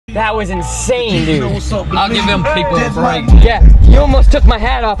That was insane, dude. I'll give them people a break. Yeah, you almost took my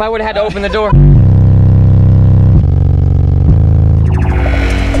hat off. I would have had to open the door.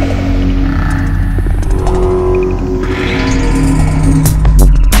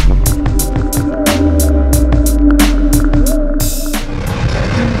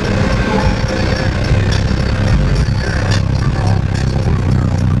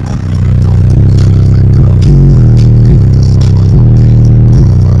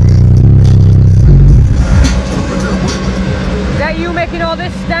 All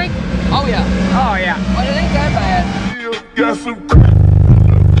this stank? Oh yeah. Oh yeah. But it ain't that bad. Got some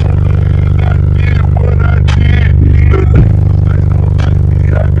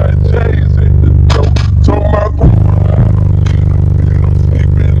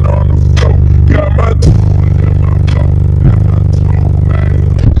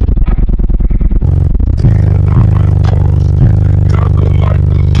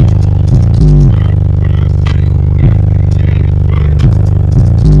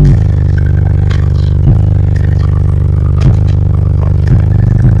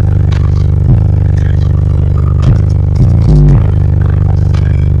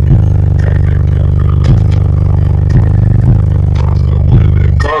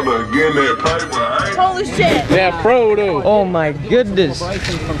Holy shit! Yeah, pro though. Oh my goodness.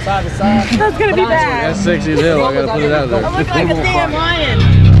 From side to side. That's gonna be bad. That's sexy as hell. I gotta put it out there. I look like a damn lion.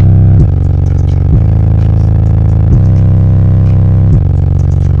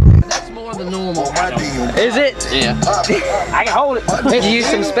 That's more than normal. Is it? Yeah. I can hold it. Did you use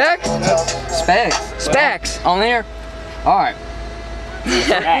some specs? Specs. Specs. On there? Alright.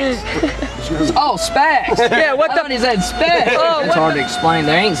 Oh, specs! Yeah, what the? He said specs! Oh, it's hard to explain.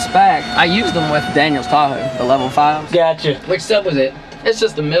 There ain't specs. I used them with Daniel's Tahoe, the level 5s. Gotcha. Which sub was it? It's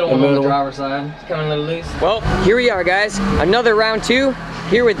just the middle one on the driver's side. It's coming a little loose. Well, here we are, guys. Another round 2.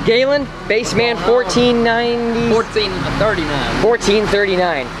 Here with Galen, BASSMAN 1490. 1439.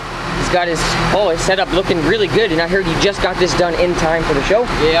 1439. He's got his setup looking really good, and I heard you just got this done in time for the show.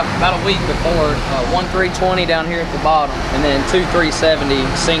 Yeah, about a week before. 1 320 down here at the bottom, and then 2 370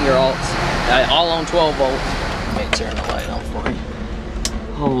 Singer alts, all on 12 volts. Let me turn the light on for you.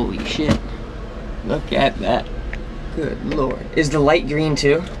 Holy shit. Look at that. Good lord. Is the light green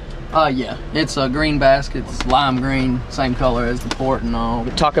too? Yeah. It's a green basket. It's lime green, same color as the port and all.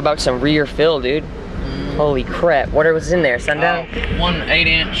 Talk about some rear fill, dude. Holy crap. What was in there? Sundown? One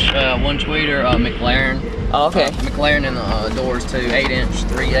 8-inch, one tweeter, Mclaren. Oh, okay. Mclaren in the doors too. 8-inch,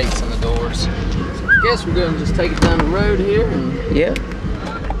 3/8 in the doors. I guess we're gonna just take it down the road here. And yeah.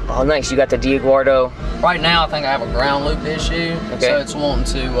 Oh, nice. You got the Diaguardo. Right now, I think I have a ground loop issue. Okay. So it's wanting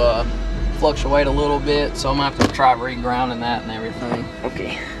to fluctuate a little bit. So I'm gonna have to try re-grounding that and everything.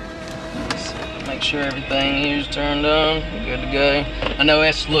 Okay. Make sure everything here's turned on. We're good to go. I know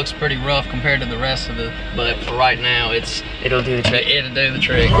this looks pretty rough compared to the rest of it, but for right now, it'll do the trick. It'll do the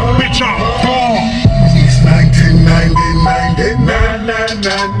trick. bitch on ball. It's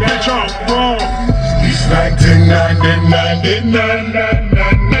 1999, bitch on ball. It's 1999,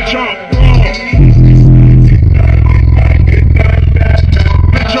 bitch on ball.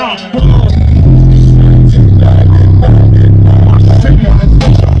 Bitch on ball.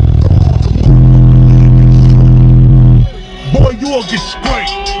 Boy, you'll get sprayed.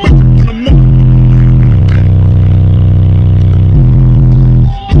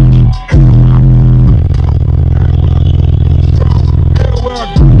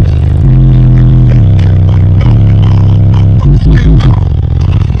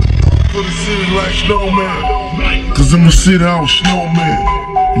 For the city like snowman, cause I'm a sit-out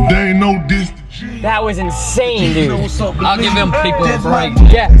snowman. There ain't no distance. That was insane, dude. I'll give them people a break.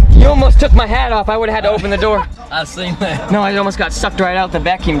 Yeah, you almost took my hat off. I would have had to open the door. I seen that. No, I almost got sucked right out the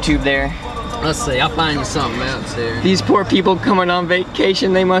vacuum tube there. Let's see, I'll find you something else here. These poor people coming on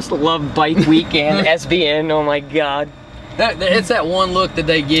vacation, they must love Bike Weekend, SBN, oh my god. It's that one look that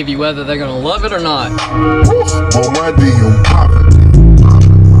they give you, whether they're gonna love it or not. On my deal, poppin'.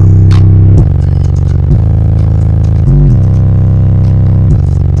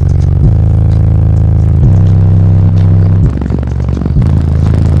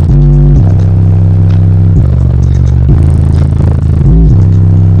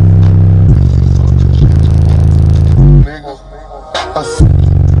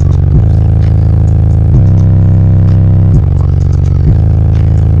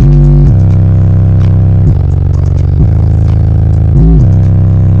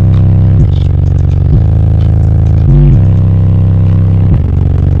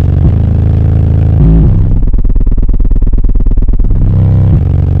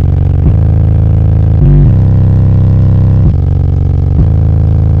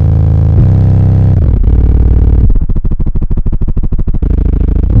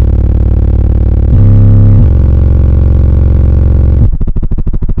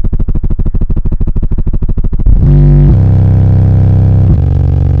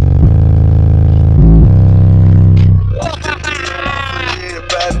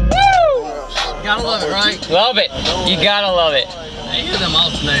 Love it. You gotta love it. Hey, hear them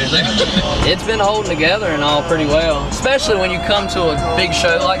alternators. It's been holding together and all pretty well. Especially when you come to a big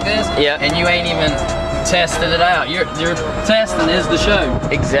show like this and you ain't even tested it out. Your testing is the show.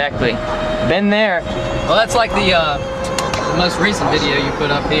 Exactly. Been there. Well, that's like the most recent video you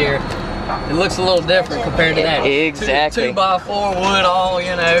put up here. It looks a little different compared to that. Exactly. 2x4 wood, all,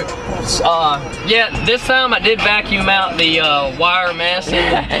 you know. Yeah, this time I did vacuum out the wire mess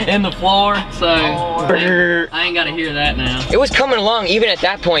in the floor, so I ain't got to hear that now. It was coming along even at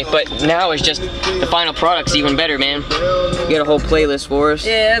that point, but now it's just the final product's even better, man. You got a whole playlist for us.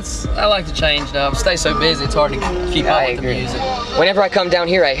 Yeah, I like to change it up. Stay so busy, it's hard to keep up with the music. Whenever I come down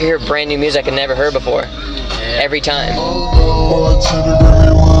here, I hear brand new music I never heard before. Yeah. Every time.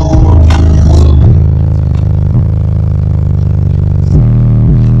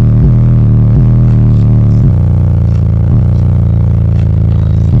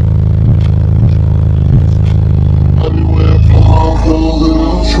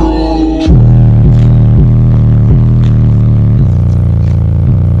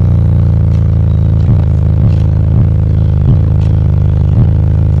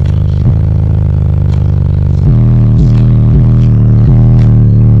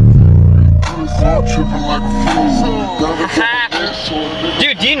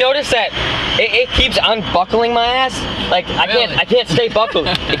 Dude, do you notice that it keeps unbuckling my ass? Like I can't stay buckled.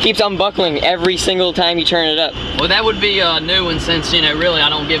 It keeps unbuckling every single time you turn it up. Well, that would be a new one since, you know, really I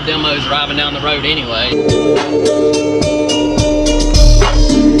don't give demos driving down the road anyway.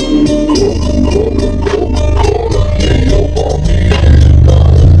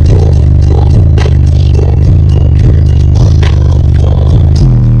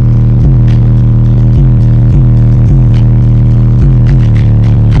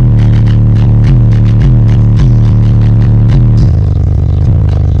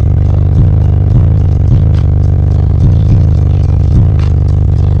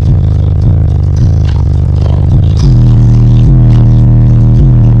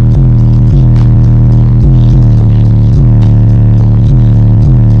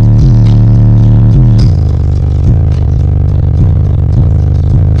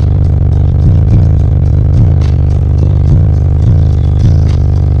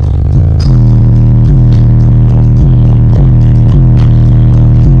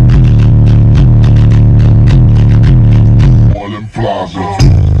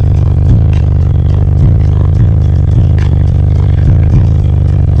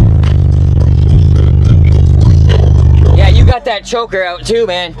 That choker out too,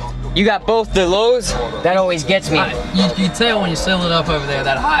 man. You got both the lows. That always gets me. You tell when you seal it up over there,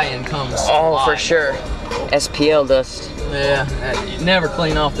 that high end comes. Oh, for sure. SPL dust. Yeah, you never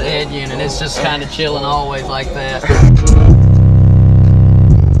clean off the head unit. It's just kind of chilling always like that.